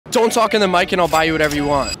Don't talk in the mic and I'll buy you whatever you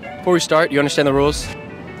want. Before we start, you understand the rules?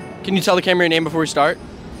 Can you tell the camera your name before we start?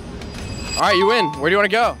 All right, you win. Where do you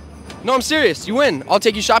want to go? No, I'm serious. You win. I'll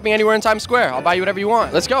take you shopping anywhere in Times Square. I'll buy you whatever you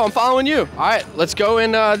want. Let's go. I'm following you. All right, let's go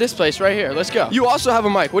in this place right here. Let's go. You also have a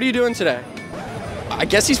mic. What are you doing today? I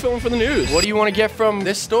guess he's filming for the news. What do you want to get from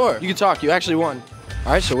this store? You can talk. You actually won.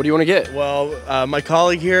 All right, so what do you want to get? Well, my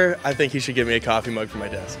colleague here, I think he should give me a coffee mug for my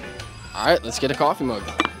desk. All right, let's get a coffee mug.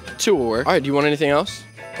 Two will work. All right, do you want anything else?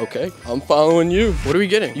 Okay, I'm following you. What are we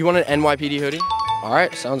getting? You want an NYPD hoodie? All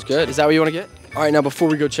right, sounds good. Is that what you want to get? All right, now before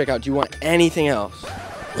we go check out, do you want anything else?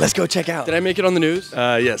 Let's go check out. Did I make it on the news?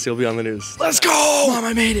 Yes, he'll be on the news. Let's go! Mom,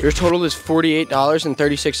 I made it. Your total is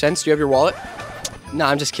 $48.36. Do you have your wallet? Nah,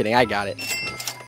 I'm just kidding. I got it.